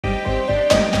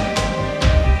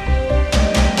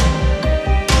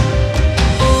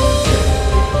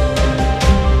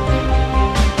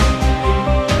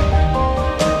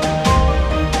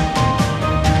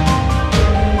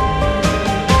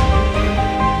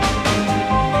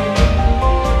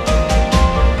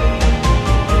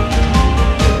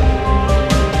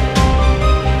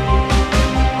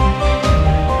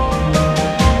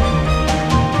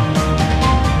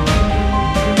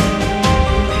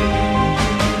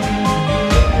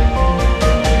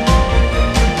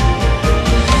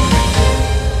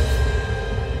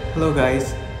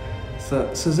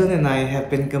Susan and I have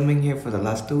been coming here for the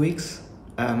last 2 weeks.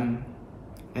 I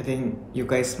think you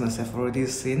guys must have already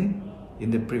seen in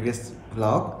the previous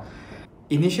vlog.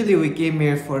 Initially we came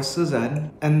here for Susan,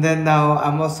 and then now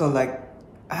I'm also like,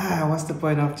 what's the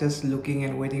point of just looking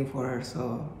and waiting for her?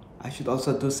 So I should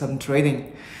also do some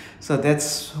training. So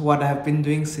that's what I have been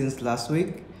doing since last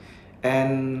week.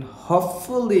 And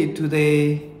hopefully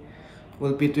today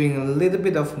we'll be doing a little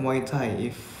bit of Muay Thai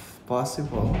if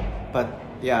possible. But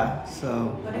yeah,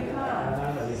 so...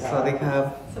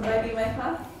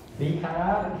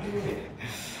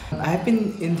 I've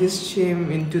been in this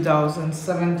gym in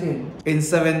 2017.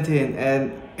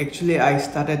 And actually I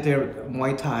started there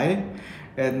Muay Thai.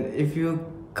 And if you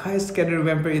guys can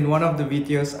remember, in one of the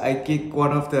videos I kicked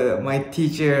one of my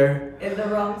teacher in the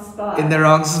wrong spot.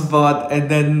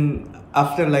 And then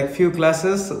after like few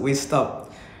classes we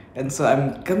stopped. And so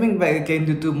I'm coming back again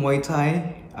to do Muay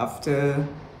Thai after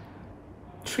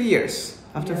 3 years.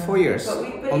 After 4 years,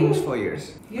 almost 4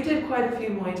 years. You did quite a few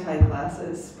Muay Thai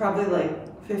classes, probably like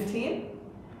 15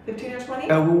 or 20?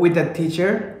 With that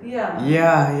teacher? Yeah.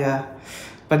 Yeah.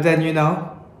 But then, you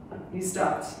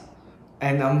stopped.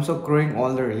 And I'm so growing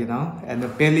older, and the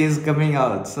belly is coming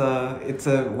out. So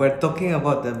we're talking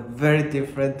about a very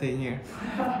different thing here.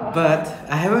 But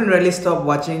I haven't really stopped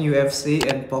watching UFC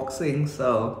and boxing,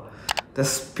 so the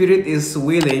spirit is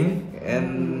willing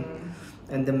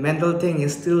and the mental thing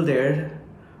is still there,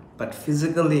 but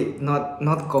physically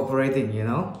not cooperating,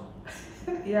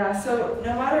 Yeah, so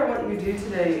no matter what you do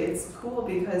today, it's cool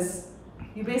because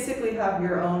you basically have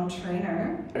your own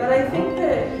trainer. But I think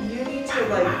that you need to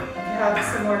have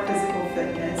some more physical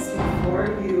fitness before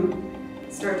you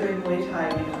start doing Muay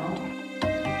Thai,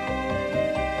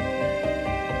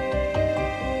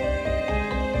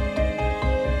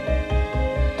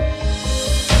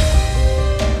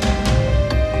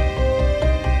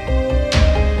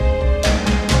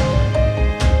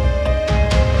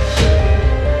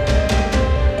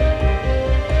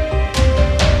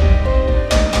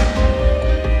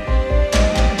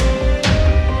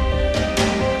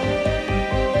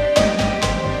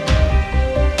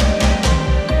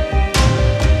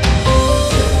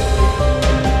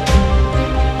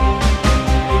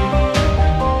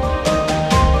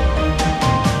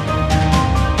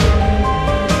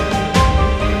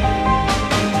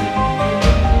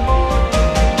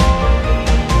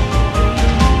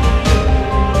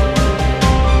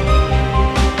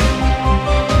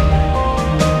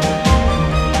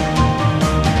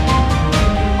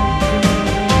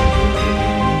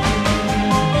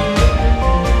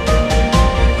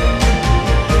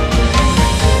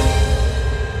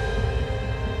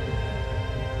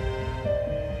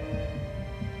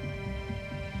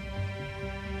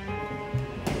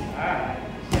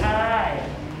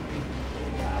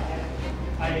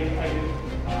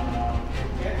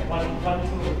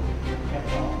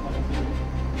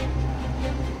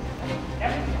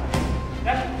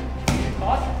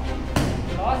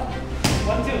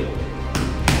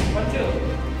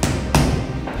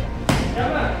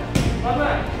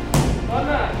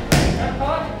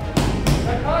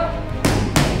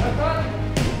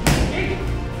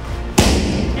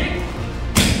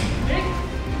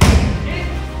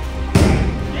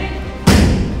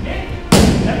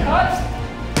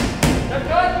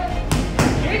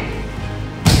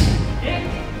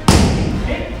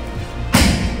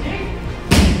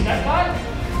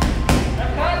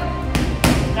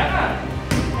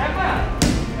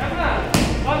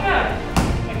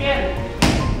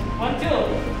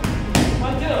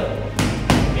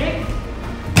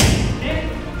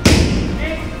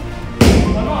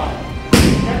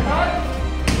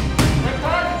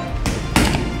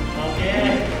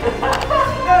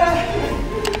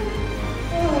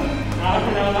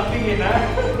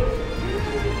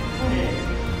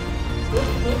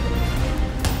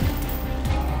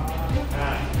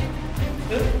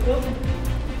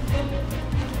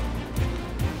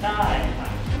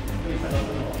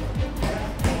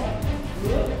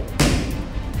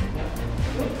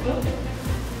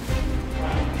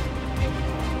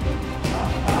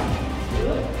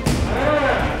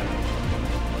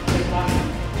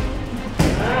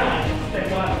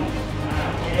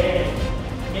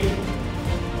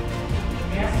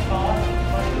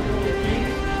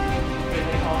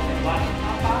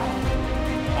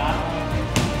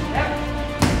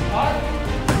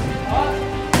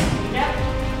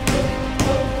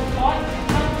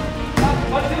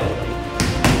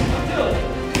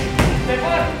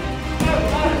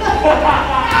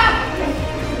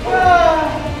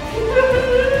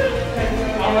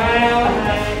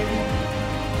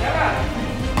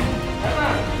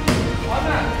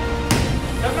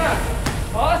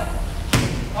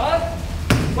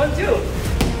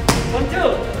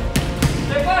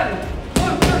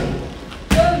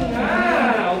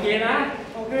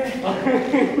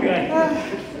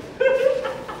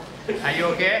 Are you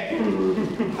okay?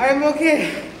 I'm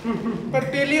okay.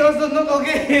 But Billy also not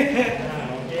okay.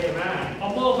 Okay, man.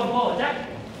 Combo, jump.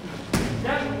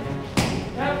 Jump.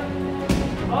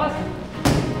 Toss.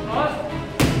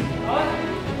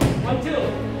 1, 2.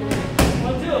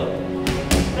 1, 2.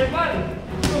 Step 1.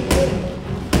 Boom, boom.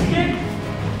 Kick.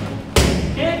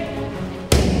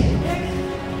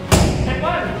 Step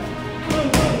 1. Boom,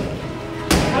 boom.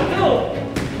 1, 2.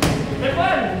 Step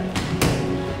 1.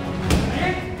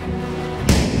 Kick.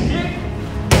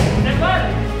 Step 1.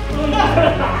 Boom.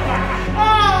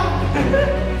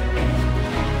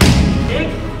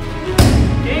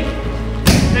 Kick.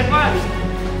 Step 1.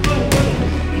 Boom, boom.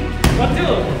 1, 2.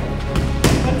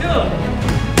 1, 2.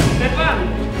 Step 1.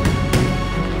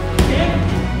 Kick.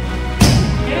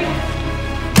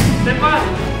 Step 1.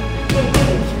 Boom,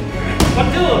 boom. 1,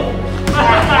 2.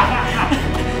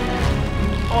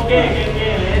 Okay.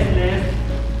 Let's.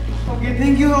 Okay,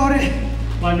 thank you, Ore.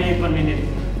 1 minute.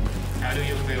 How do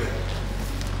you feel?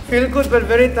 Feel good but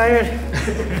very tired.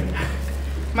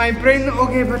 My brain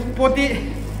okay, but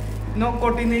body no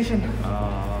coordination.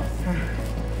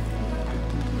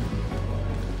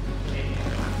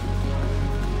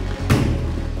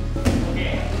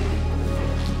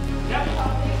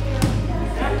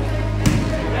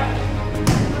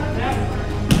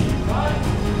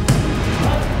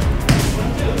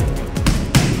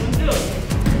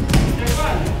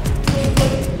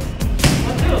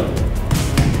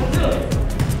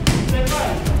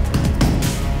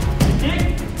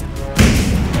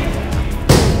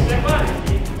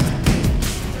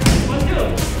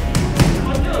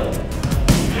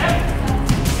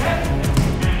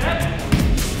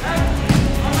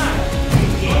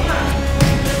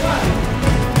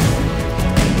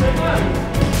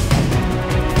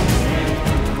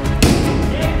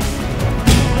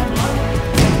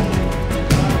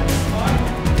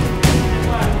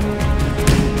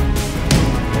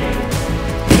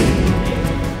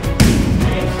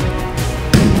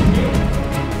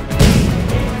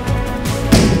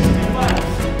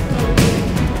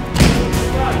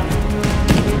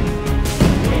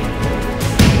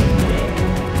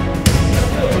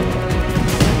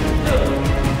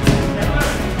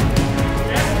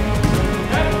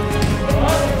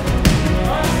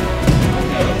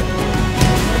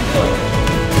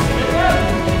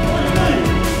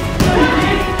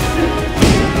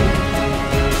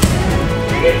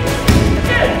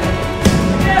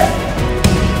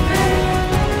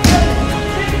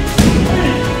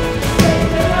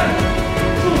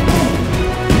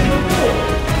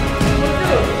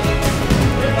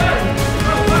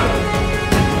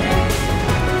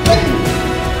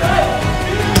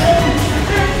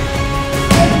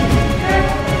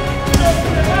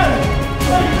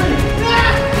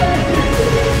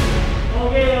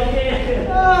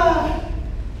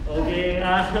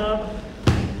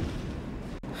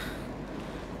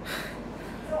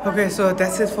 Okay, so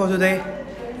that's it for today.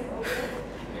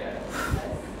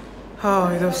 Oh,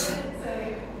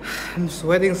 I'm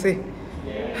sweating, see.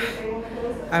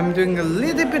 I'm doing a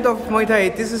little bit of Muay Thai.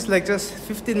 This is like just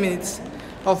 15 minutes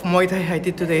of Muay Thai I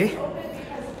did today.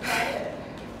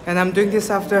 And I'm doing this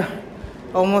after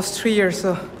almost 3 years,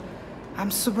 so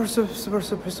I'm super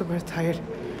tired.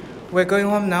 We're going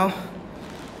home now.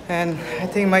 And I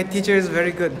think my teacher is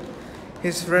very good.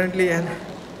 He's friendly and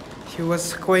he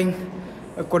was going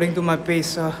according to my pace.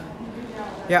 So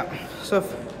yeah, so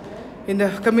in the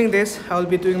coming days I'll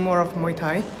be doing more of Muay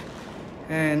Thai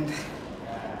and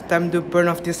time to burn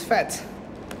off this fat.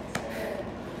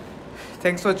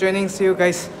 Thanks for joining. See you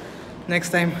guys next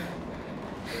time.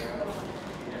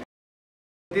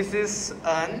 This is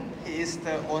An. He is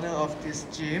the owner of this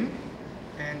gym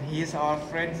and he is our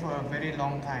friend for a very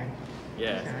long time.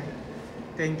 Yeah. Okay.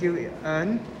 Thank you,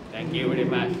 An. Thank you very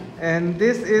much. And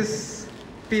this is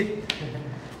Pete.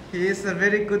 He is a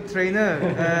very good trainer.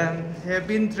 He has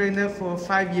been trainer for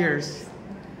 5 years,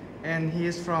 and he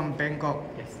is from Bangkok.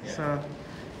 Yes. So,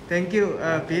 thank you,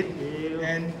 Pete.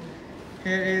 And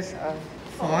here is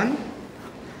Fawn.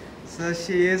 So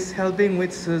she is helping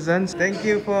with Susan. Thank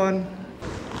you, Fawn.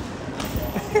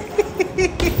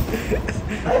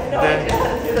 I have no idea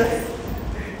how to do this.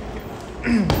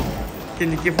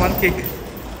 Can you give one kick?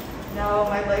 No,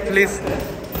 my leg is Please. not good.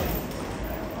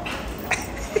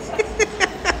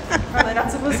 Are they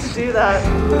not supposed to do that?